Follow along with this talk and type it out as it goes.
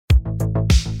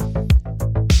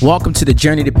Welcome to the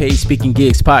Journey to Paid Speaking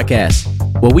Gigs podcast,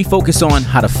 where we focus on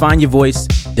how to find your voice,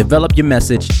 develop your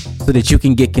message, so that you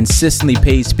can get consistently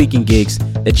paid speaking gigs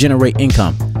that generate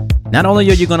income. Not only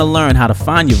are you going to learn how to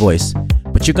find your voice,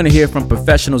 but you're going to hear from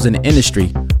professionals in the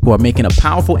industry who are making a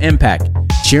powerful impact,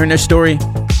 sharing their story,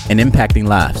 and impacting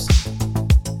lives.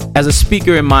 As a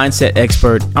speaker and mindset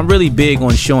expert, I'm really big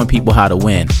on showing people how to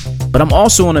win, but I'm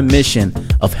also on a mission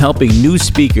of helping new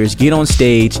speakers get on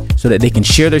stage so that they can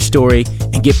share their story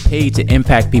and get paid to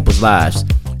impact people's lives.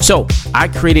 So I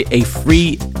created a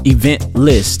free event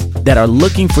list that are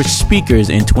looking for speakers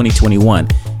in 2021.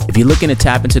 If you're looking to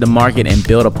tap into the market and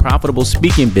build a profitable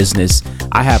speaking business,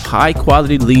 I have high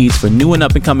quality leads for new and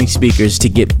up and coming speakers to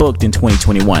get booked in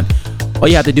 2021. All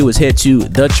you have to do is head to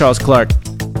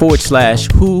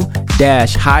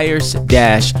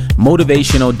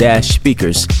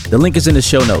thecharlesclark.com/who-hires-motivational-speakers. The link is in the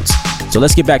show notes. So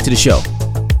let's get back to the show.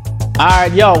 All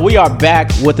right, yo, we are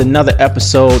back with another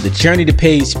episode, the Journey to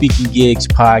Paid Speaking Gigs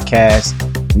podcast.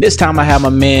 And this time I have my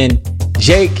man,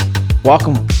 Jake.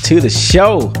 Welcome to the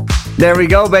show. There we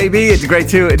go, baby. It's great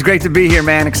to be here,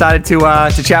 man. Excited to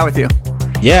chat with you.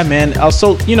 Yeah, man.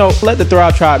 Also, let the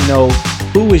Thrive Tribe know,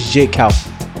 who is Jake Kaufman?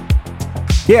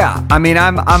 Yeah, I mean,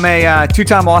 I'm a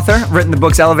two-time author, written the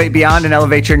books Elevate Beyond and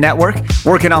Elevate Your Network.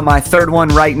 Working on my third one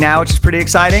right now, which is pretty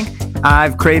exciting.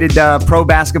 I've created the Pro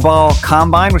Basketball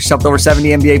Combine, which helped over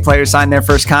 70 NBA players sign their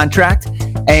first contract.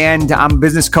 And I'm a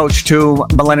business coach to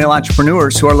millennial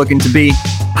entrepreneurs who are looking to be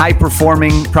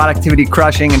high-performing,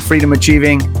 productivity-crushing, and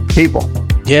freedom-achieving people.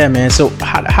 Yeah, man. So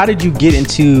how did you get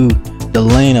into the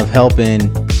lane of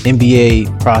helping NBA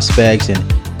prospects and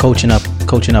coaching up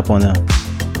on them?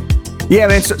 Yeah,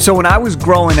 man. So when I was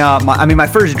growing up, my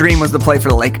first dream was to play for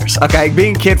the Lakers. Okay,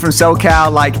 being a kid from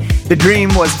SoCal, the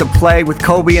dream was to play with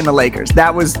Kobe and the Lakers.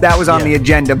 That was on the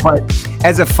agenda. But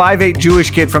as a 5'8"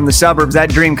 Jewish kid from the suburbs, that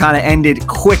dream kind of ended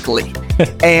quickly.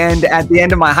 And at the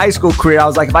end of my high school career, I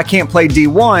was like, if I can't play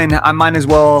D1, I might as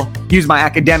well use my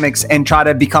academics and try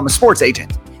to become a sports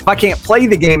agent. If I can't play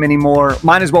the game anymore,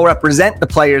 might as well represent the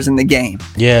players in the game.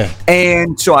 Yeah.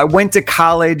 And so I went to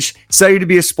college, studied to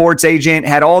be a sports agent,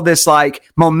 had all this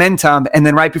momentum. And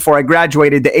then right before I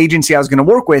graduated, the agency I was going to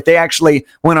work with, they actually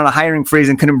went on a hiring freeze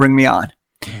and couldn't bring me on.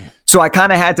 So I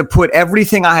kind of had to put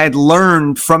everything I had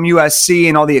learned from USC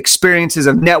and all the experiences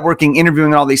of networking,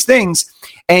 interviewing, and all these things.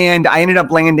 And I ended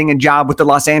up landing a job with the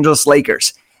Los Angeles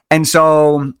Lakers. And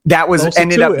so that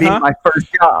ended up being my first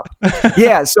job.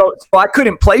 Yeah. So I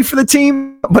couldn't play for the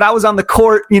team, but I was on the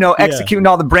court, executing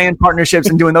all the brand partnerships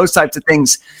and doing those types of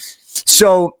things.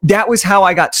 So that was how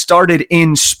I got started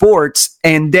in sports.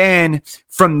 And then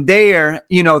from there,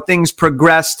 things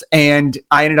progressed and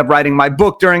I ended up writing my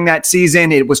book during that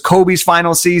season. It was Kobe's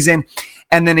final season.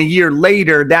 And then a year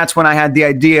later, that's when I had the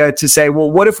idea to say, well,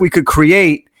 what if we could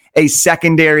create a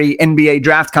secondary NBA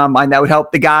draft combine that would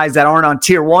help the guys that aren't on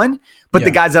tier one, but the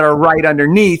guys that are right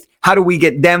underneath? How do we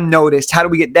get them noticed? How do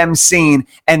we get them seen?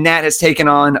 And that has taken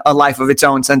on a life of its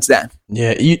own since then.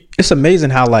 Yeah. It's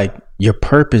amazing how your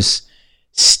purpose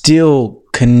still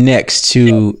connects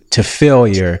to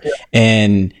failure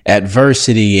and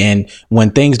adversity. And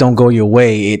when things don't go your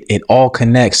way, it all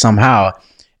connects somehow.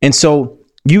 And so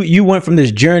you went from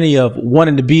this journey of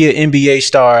wanting to be an NBA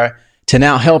star to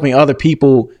now helping other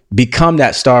people become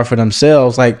that star for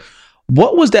themselves.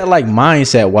 What was that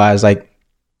mindset wise?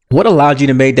 What allowed you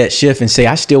to make that shift and say,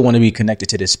 I still want to be connected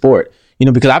to this sport?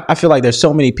 Because I feel like there's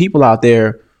so many people out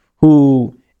there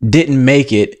who didn't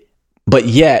make it, but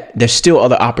yet there's still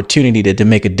other opportunity to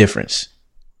make a difference.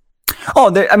 Oh,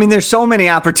 there's so many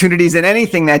opportunities in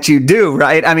anything that you do,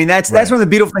 right? That's one of the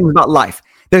beautiful things about life.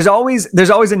 There's always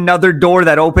another door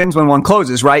that opens when one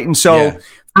closes, right? And so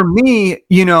for me,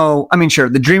 sure,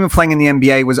 the dream of playing in the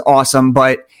NBA was awesome,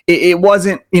 but it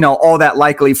wasn't, all that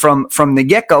likely from the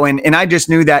get-go. And I just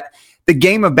knew that the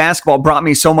game of basketball brought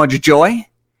me so much joy.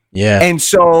 Yeah. And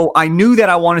so I knew that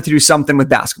I wanted to do something with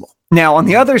basketball. Now, on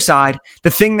the other side,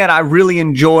 the thing that I really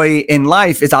enjoy in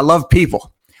life is I love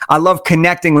people. I love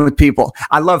connecting with people.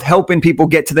 I love helping people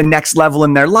get to the next level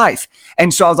in their life.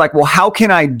 And so I was like, well, how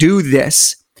can I do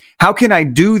this? How can I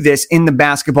do this in the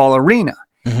basketball arena?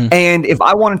 Mm-hmm. And if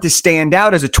I wanted to stand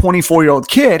out as a 24-year-old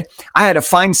kid, I had to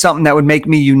find something that would make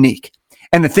me unique.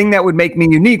 And the thing that would make me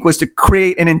unique was to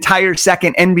create an entire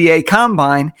second NBA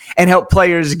combine and help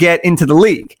players get into the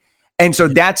league. And so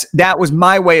that was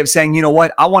my way of saying, you know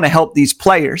what, I want to help these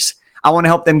players. I want to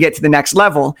help them get to the next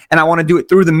level. And I want to do it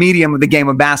through the medium of the game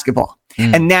of basketball.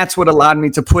 And that's what allowed me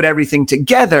to put everything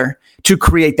together to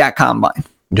create that combine.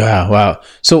 Yeah, wow.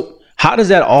 So how does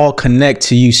that all connect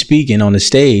to you speaking on the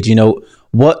stage?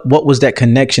 What was that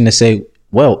connection to say,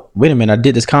 well, wait a minute, I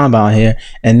did this combine here,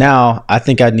 and now I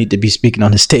think I need to be speaking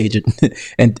on the stage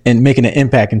and making an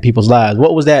impact in people's lives.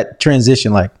 What was that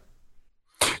transition like?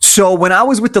 So when I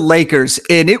was with the Lakers,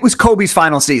 and it was Kobe's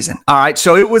final season, all right?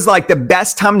 So it was like the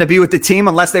best time to be with the team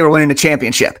unless they were winning a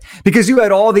championship, because you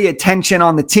had all the attention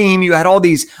on the team. You had all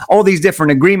these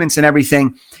different agreements and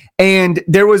everything. And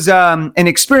there was an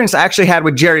experience I actually had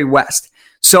with Jerry West.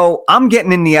 So I'm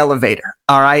getting in the elevator,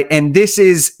 all right? And this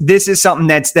is something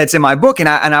that's in my book. And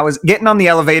I was getting on the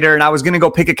elevator, and I was going to go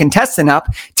pick a contestant up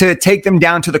to take them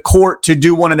down to the court to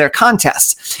do one of their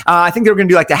contests. I think they were going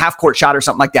to do like the half court shot or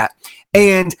something like that.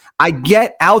 And I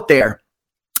get out there,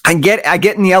 I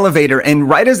get in the elevator, and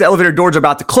right as the elevator doors are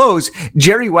about to close,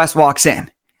 Jerry West walks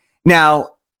in.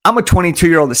 Now, I'm a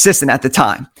 22-year-old assistant at the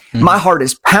time. Mm-hmm. My heart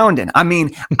is pounding. I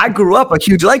mean, I grew up a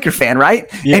huge Laker fan, right?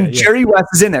 And Jerry West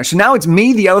is in there. So now it's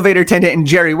me, the elevator attendant, and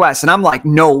Jerry West. And I'm like,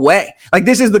 no way. Like,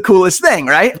 this is the coolest thing,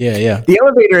 right? Yeah. The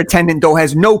elevator attendant, though,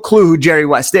 has no clue who Jerry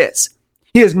West is.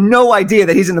 He has no idea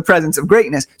that he's in the presence of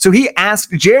greatness. So he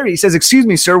asks Jerry, he says, excuse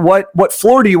me, sir, what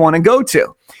floor do you want to go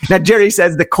to? Now, Jerry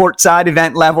says the courtside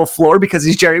event level floor because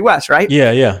he's Jerry West, right?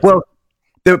 Yeah. Well,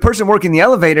 the person working the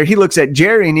elevator, he looks at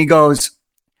Jerry and he goes,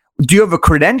 do you have a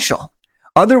credential?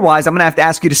 Otherwise, I'm going to have to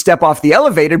ask you to step off the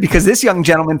elevator because this young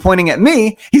gentleman pointing at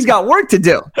me, he's got work to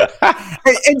do.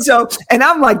 and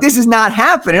I'm like, this is not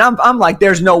happening. I'm like,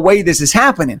 there's no way this is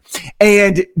happening.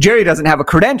 And Jerry doesn't have a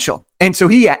credential. And so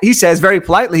he says very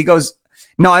politely, he goes,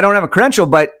 no, I don't have a credential,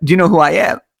 but do you know who I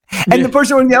am? And the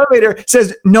person in the elevator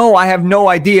says, no, I have no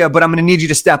idea, but I'm going to need you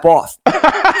to step off. and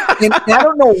I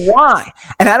don't know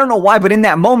why. But in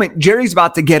that moment, Jerry's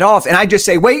about to get off. And I just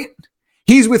say, wait.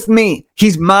 He's with me.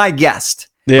 He's my guest,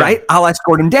 right? I'll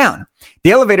escort him down.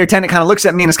 The elevator attendant kind of looks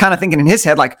at me and is kind of thinking in his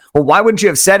head, like, well, why wouldn't you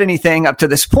have said anything up to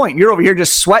this point? You're over here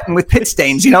just sweating with pit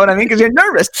stains. You know what I mean? Because you're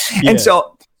nervous. Yeah. And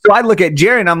so I look at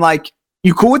Jerry and I'm like,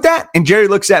 you cool with that? And Jerry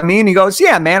looks at me and he goes,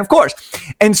 yeah, man, of course.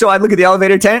 And so I look at the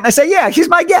elevator attendant and I say, yeah, he's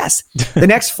my guest. The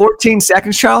next 14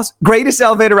 seconds, Charles, greatest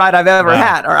elevator ride I've ever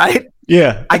had. All right.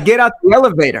 Yeah. I get out the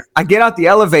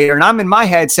elevator and I'm in my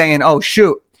head saying, oh,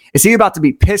 shoot. Is he about to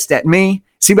be pissed at me?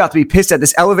 Is he about to be pissed at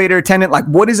this elevator attendant? Like,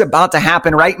 what is about to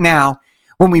happen right now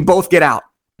when we both get out?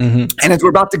 Mm-hmm. And as we're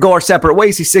about to go our separate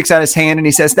ways, he sticks out his hand and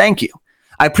he says, thank you.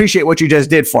 I appreciate what you just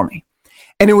did for me.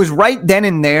 And it was right then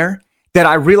and there that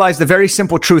I realized the very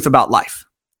simple truth about life.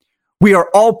 We are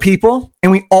all people and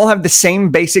we all have the same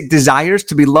basic desires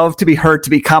to be loved, to be heard, to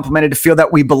be complimented, to feel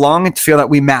that we belong and to feel that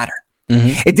we matter.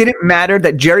 Mm-hmm. It didn't matter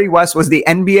that Jerry West was the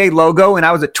NBA logo and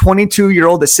I was a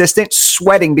 22-year-old assistant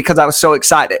sweating because I was so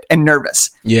excited and nervous.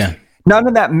 Yeah. None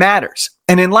of that matters.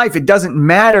 And in life, it doesn't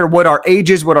matter what our age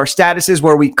is, what our status is,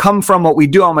 where we come from, what we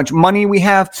do, how much money we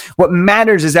have. What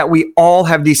matters is that we all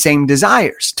have these same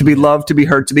desires to be loved, to be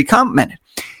heard, to be complimented.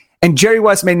 And Jerry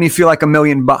West made me feel like $1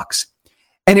 million.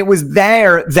 And it was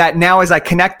there that now as I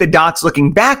connect the dots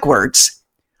looking backwards,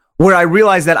 where I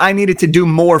realized that I needed to do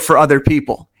more for other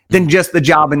people than just the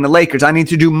job in the Lakers. I need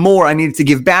to do more. I needed to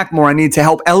give back more. I needed to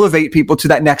help elevate people to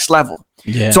that next level.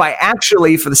 Yeah. So I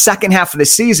actually, for the second half of the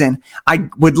season, I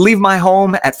would leave my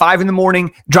home at 5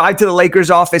 a.m, drive to the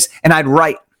Lakers office, and I'd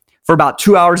write for about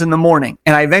 2 hours in the morning.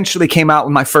 And I eventually came out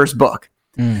with my first book.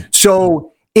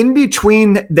 So in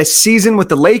between the season with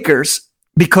the Lakers,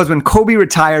 because when Kobe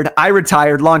retired, I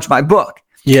retired, launched my book.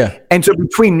 Yeah. And so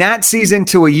between that season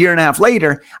to a year and a half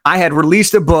later, I had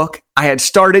released a book. I had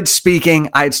started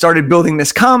speaking. I had started building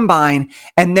this combine.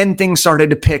 And then things started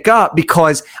to pick up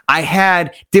because I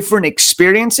had different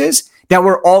experiences that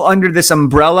were all under this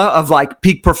umbrella of like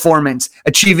peak performance,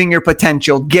 achieving your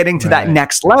potential, getting to that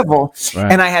next level.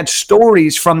 Right. And I had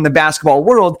stories from the basketball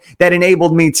world that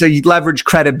enabled me to leverage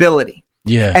credibility.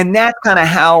 Yeah. And that's kind of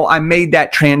how I made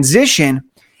that transition.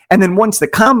 And then once the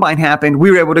combine happened,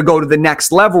 we were able to go to the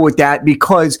next level with that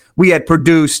because we had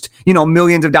produced,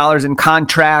 millions of dollars in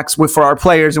contracts for our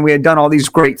players, and we had done all these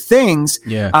great things.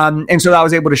 Yeah. And so I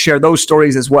was able to share those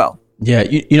stories as well.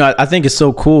 Yeah. I think it's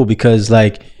so cool because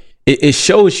like it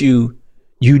shows you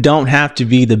don't have to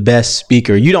be the best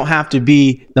speaker. You don't have to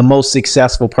be the most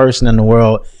successful person in the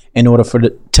world in order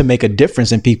to make a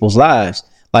difference in people's lives.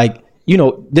 Like,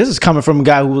 this is coming from a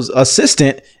guy who was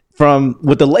assistant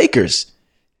with the Lakers.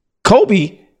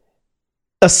 Kobe,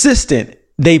 assistant,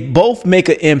 they both make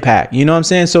an impact. You know what I'm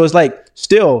saying? So it's like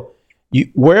still,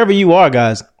 wherever you are,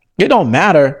 guys, it don't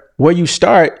matter where you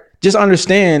start. Just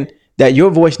understand that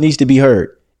your voice needs to be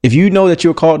heard. If you know that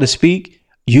you're called to speak,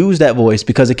 use that voice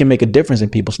because it can make a difference in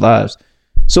people's lives.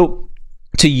 So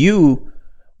to you,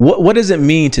 what does it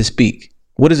mean to speak?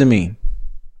 What does it mean?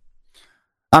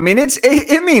 I mean,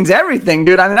 it means everything,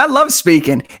 dude. I mean, I love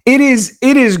speaking. It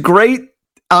is great.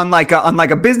 on like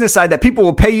a business side that people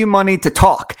will pay you money to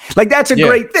talk. Like that's a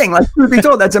great thing. Like truth be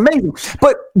told, that's amazing.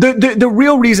 But the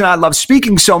real reason I love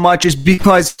speaking so much is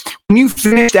because when you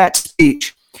finish that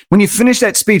speech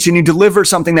and you deliver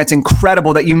something that's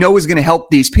incredible that you know is going to help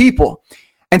these people,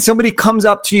 and somebody comes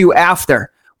up to you after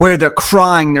where they're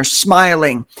crying, they're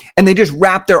smiling, and they just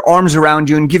wrap their arms around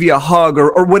you and give you a hug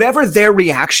or whatever their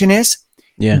reaction is.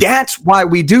 Yeah. That's why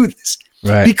we do this.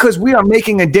 Right. Because we are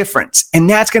making a difference, and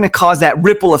that's going to cause that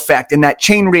ripple effect and that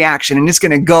chain reaction, and it's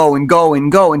going to go and go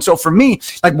and go. And so for me,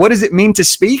 like, what does it mean to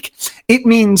speak? It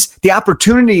means the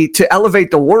opportunity to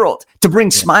elevate the world, to bring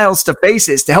smiles to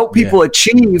faces, to help people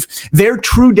achieve their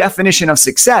true definition of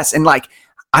success. And like,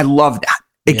 I love that.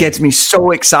 It gets me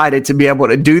so excited to be able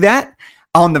to do that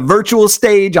on the virtual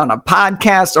stage, on a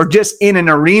podcast, or just in an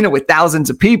arena with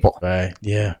thousands of people. Right.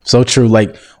 Yeah. So true.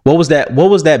 Like, what was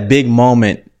that big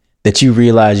moment that you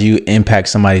realize you impact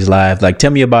somebody's life? Like,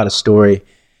 tell me about a story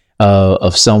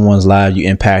of someone's life you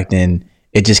impact, and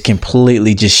it just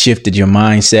completely just shifted your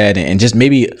mindset and just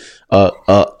maybe a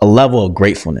level of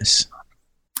gratefulness.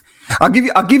 I'll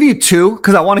give you two,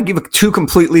 because I want to give two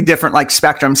completely different like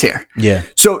spectrums here. Yeah.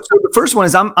 So the first one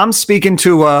is I'm speaking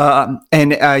to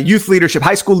a youth leadership,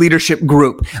 high school leadership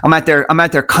group. I'm at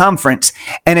their conference,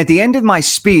 and at the end of my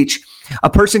speech, a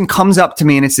person comes up to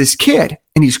me, and it's this kid,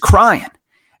 and he's crying.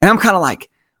 And I'm kind of like,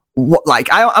 what?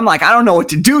 I'm like, I don't know what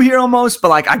to do here almost, but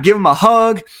like, I give him a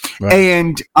hug,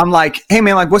 and I'm like, hey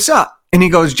man, like, what's up? And he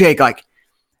goes, Jake, like,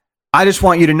 I just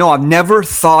want you to know I've never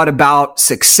thought about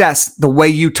success the way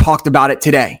you talked about it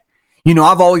today. You know,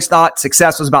 I've always thought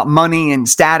success was about money and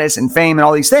status and fame and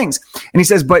all these things. And he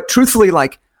says, but truthfully,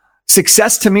 like,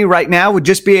 success to me right now would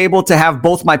just be able to have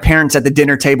both my parents at the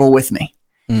dinner table with me.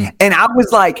 And I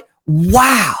was like,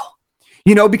 wow.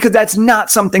 You know, because that's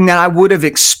not something that I would have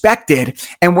expected.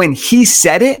 And when he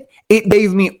said it, it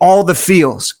gave me all the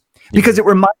feels, because it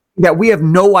reminded me that we have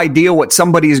no idea what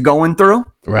somebody is going through.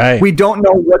 Right. We don't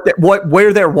know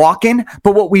where they're walking.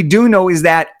 But what we do know is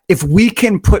that if we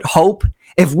can put hope,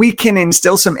 if we can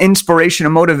instill some inspiration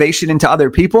and motivation into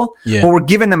other people, well, we're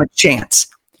giving them a chance.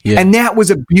 Yeah. And that was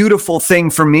a beautiful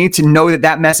thing for me to know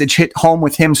that message hit home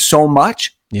with him so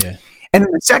much. Yeah. And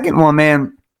then the second one,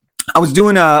 man, I was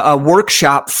doing a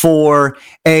workshop for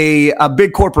a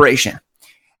big corporation,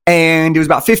 and it was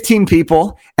about 15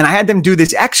 people. And I had them do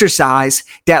this exercise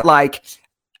that, like,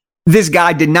 this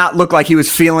guy did not look like he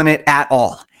was feeling it at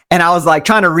all. And I was like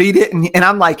trying to read it, and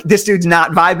I'm like, this dude's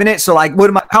not vibing it. So like,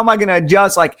 how am I going to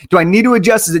adjust? Like, do I need to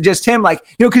adjust? Is it just him? Like,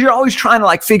 you know, because you're always trying to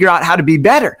like figure out how to be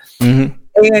better. Mm-hmm.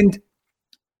 And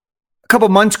a couple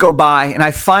months go by, and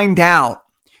I find out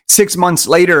 6 months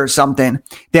later or something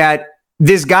that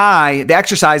this guy, the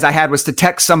exercise I had was to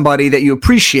text somebody that you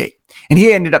appreciate. And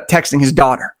he ended up texting his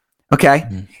daughter. Okay.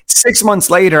 Mm-hmm. 6 months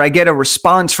later, I get a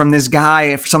response from this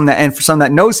guy, for some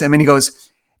that knows him. And he goes,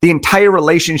 the entire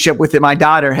relationship with my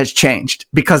daughter has changed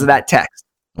because of that text.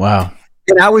 Wow.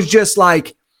 And I was just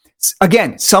like,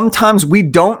 again, sometimes we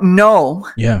don't know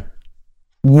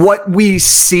what we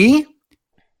see.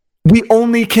 We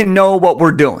only can know what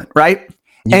we're doing, right?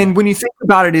 Yeah. And when you think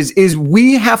about it, is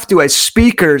we have to, as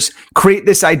speakers, create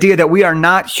this idea that we are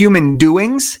not human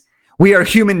doings. We are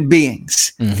human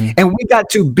beings. Mm-hmm. And we got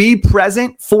to be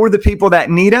present for the people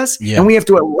that need us. Yeah. And we have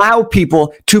to allow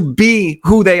people to be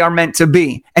who they are meant to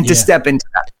be and to step into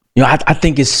that. You know, I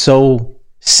think it's so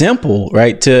simple,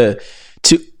 right?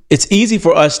 It's easy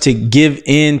for us to give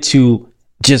in to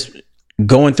just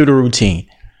going through the routine.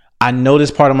 I know this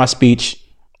part of my speech.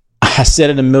 I said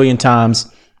it a million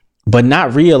times, but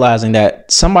not realizing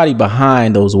that somebody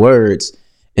behind those words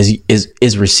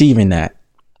is receiving that,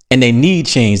 and they need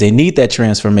change. They need that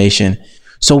transformation.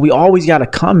 So we always got to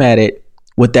come at it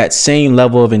with that same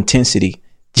level of intensity,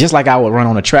 just like I would run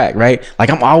on a track, right? Like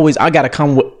I got to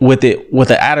come with it with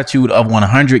an attitude of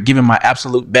 100, giving my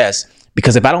absolute best,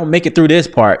 because if I don't make it through this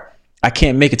part, I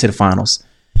can't make it to the finals.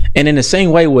 And in the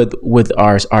same way with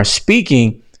our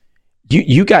speaking,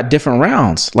 you got different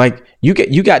rounds. Like you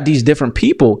got these different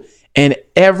people, and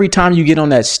every time you get on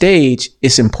that stage,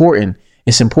 it's important.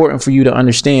 It's important for you to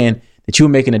understand that you're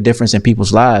making a difference in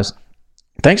people's lives.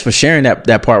 Thanks for sharing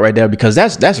that part right there, because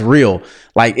that's real.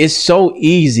 Like, it's so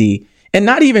easy, and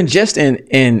not even just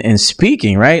in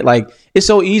speaking, right? Like, it's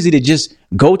so easy to just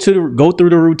go through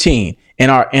the routine in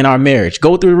our marriage,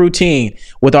 go through the routine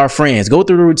with our friends, go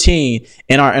through the routine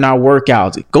in our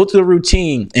workouts, go through the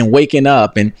routine and waking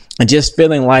up and just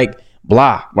feeling like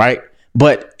blah, right?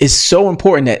 But it's so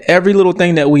important that every little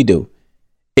thing that we do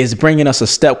is bringing us a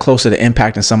step closer to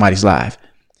impacting somebody's life.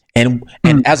 And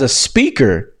as a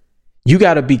speaker, you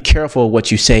got to be careful of what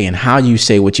you say and how you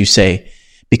say what you say,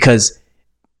 because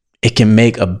it can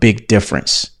make a big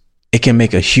difference. It can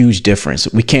make a huge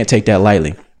difference. We can't take that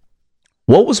lightly.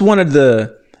 What was one of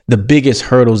the biggest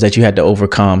hurdles that you had to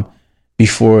overcome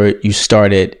before you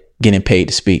started getting paid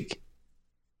to speak?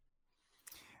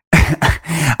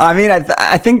 I mean,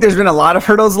 I think there's been a lot of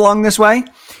hurdles along this way.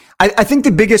 I think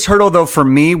the biggest hurdle, though, for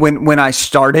me when I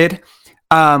started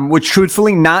was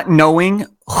truthfully not knowing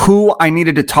who I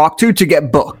needed to talk to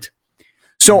get booked.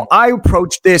 So I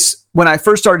approached this when I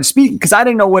first started speaking because I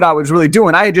didn't know what I was really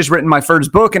doing. I had just written my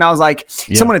first book and I was like,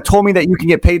 someone had told me that you can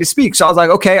get paid to speak. So I was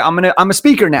like, okay, I'm a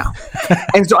speaker now.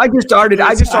 And so I just started.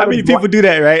 How many people do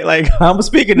that, right? Like, I'm a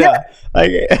speaker now. Yeah.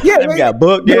 Like, yeah, got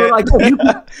booked. They were like,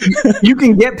 oh, you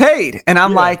can get paid. And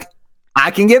I'm like, I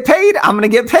can get paid. I'm going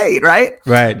to get paid. Right.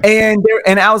 Right.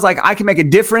 And I was like, I can make a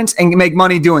difference and make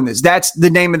money doing this. That's the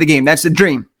name of the game. That's the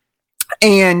dream.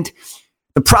 And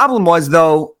the problem was,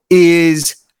 though,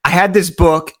 is I had this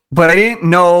book, but I didn't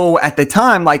know at the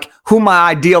time, like, who my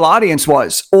ideal audience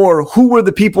was or who were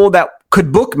the people that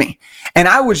could book me. And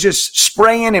I was just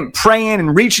spraying and praying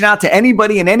and reaching out to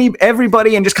anybody and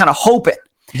everybody and just kind of hoping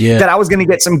that I was going to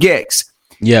get some gigs.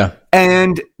 Yeah.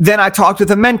 And then I talked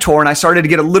with a mentor and I started to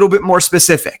get a little bit more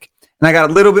specific. And I got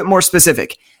a little bit more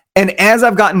specific. And as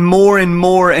I've gotten more and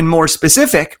more and more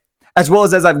specific, as well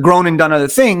as I've grown and done other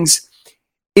things,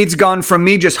 it's gone from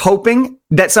me just hoping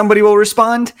that somebody will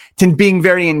respond to being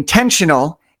very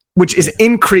intentional, which has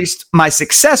increased my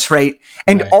success rate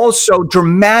and also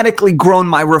dramatically grown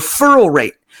my referral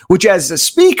rate, which as a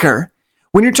speaker,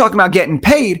 when you're talking about getting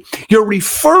paid, your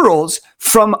referrals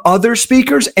from other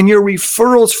speakers and your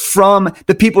referrals from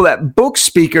the people that book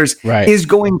speakers is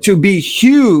going to be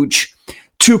huge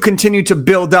to continue to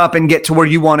build up and get to where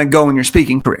you want to go in your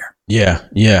speaking career. Yeah.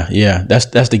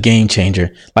 That's the game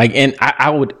changer. Like, and I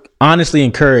would honestly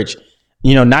encourage,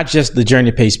 not just the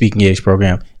Journey to Paid Speaking Gigs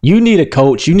program. You need a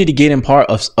coach. You need to get in part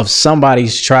of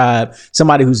somebody's tribe,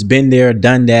 somebody who's been there,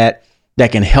 done that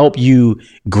can help you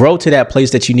grow to that place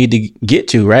that you need to get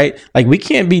to, right? Like, we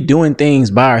can't be doing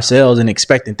things by ourselves and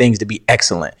expecting things to be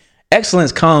excellent.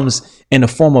 Excellence comes in the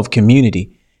form of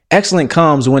community. Excellence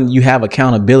comes when you have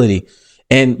accountability.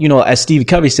 And, as Steve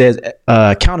Covey says,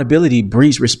 accountability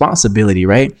breeds responsibility,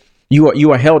 right?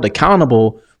 You are held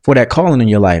accountable for that calling in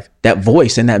your life, that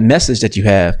voice and that message that you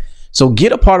have. So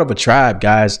get a part of a tribe,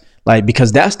 guys, like,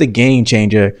 because that's the game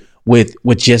changer with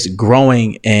just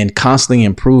growing and constantly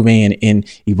improving and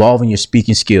evolving your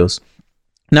speaking skills.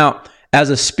 Now, as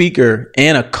a speaker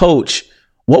and a coach,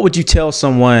 what would you tell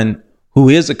someone who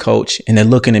is a coach and they're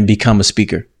looking to become a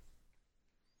speaker?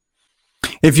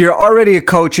 If you're already a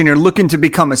coach and you're looking to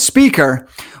become a speaker,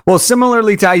 well,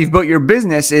 similarly to how you've built your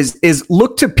business is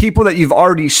look to people that you've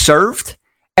already served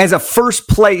as a first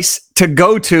place to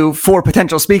go to for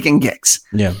potential speaking gigs.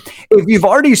 Yeah. If you've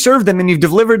already served them and you've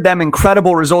delivered them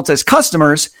incredible results as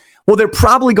customers, well, they're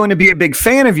probably going to be a big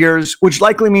fan of yours, which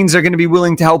likely means they're going to be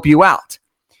willing to help you out.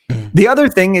 The other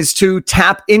thing is to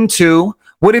tap into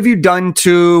what have you done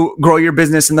to grow your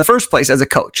business in the first place as a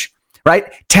coach, right?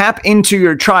 Tap into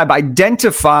your tribe,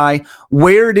 identify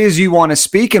where it is you want to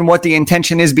speak and what the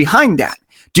intention is behind that.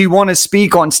 Do you want to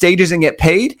speak on stages and get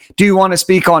paid? Do you want to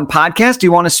speak on podcasts? Do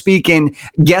you want to speak in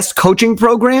guest coaching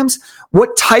programs?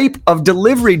 What type of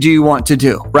delivery do you want to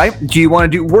do, right? Do you want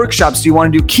to do workshops? Do you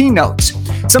want to do keynotes?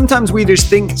 Sometimes we just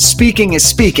think speaking is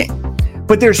speaking,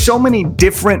 but there's so many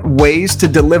different ways to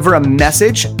deliver a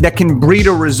message that can breed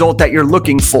a result that you're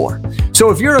looking for.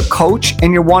 So if you're a coach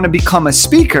and you want to become a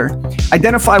speaker,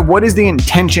 identify what is the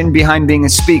intention behind being a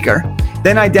speaker.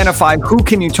 Then identify who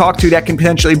can you talk to that can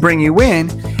potentially bring you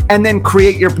in, and then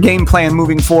create your game plan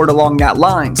moving forward along that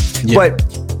lines. Yeah. But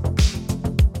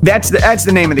that's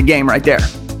the name of the game right there.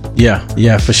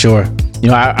 Yeah, for sure.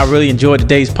 I really enjoyed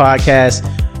today's podcast.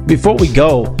 Before we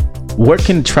go, where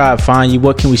can the tribe find you?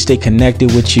 What can we stay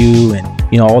connected with you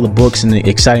and, all the books and the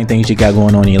exciting things you got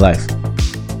going on in your life?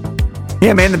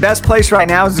 Yeah, man, the best place right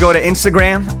now is to go to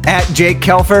Instagram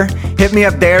 @JakeKelfer. Hit me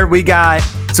up there. We got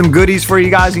some goodies for you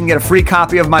guys. You can get a free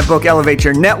copy of my book, Elevate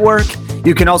Your Network.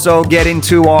 You can also get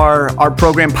into our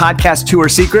program, Podcast Tour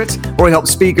Secrets, where we help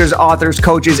speakers, authors,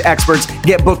 coaches, experts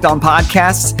get booked on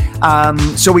podcasts.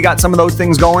 So we got some of those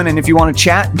things going. And if you want to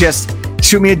chat, just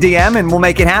shoot me a DM and we'll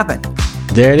make it happen.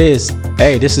 There it is.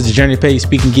 Hey, this is the Journey to Paid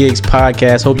Speaking Gigs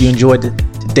podcast. Hope you enjoyed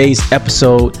today's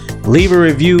episode. Leave a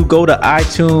review. Go to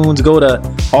iTunes. Go to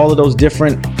all of those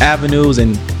different avenues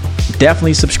and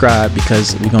definitely subscribe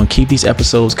because we're going to keep these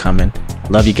episodes coming.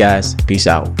 Love you guys. Peace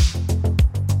out.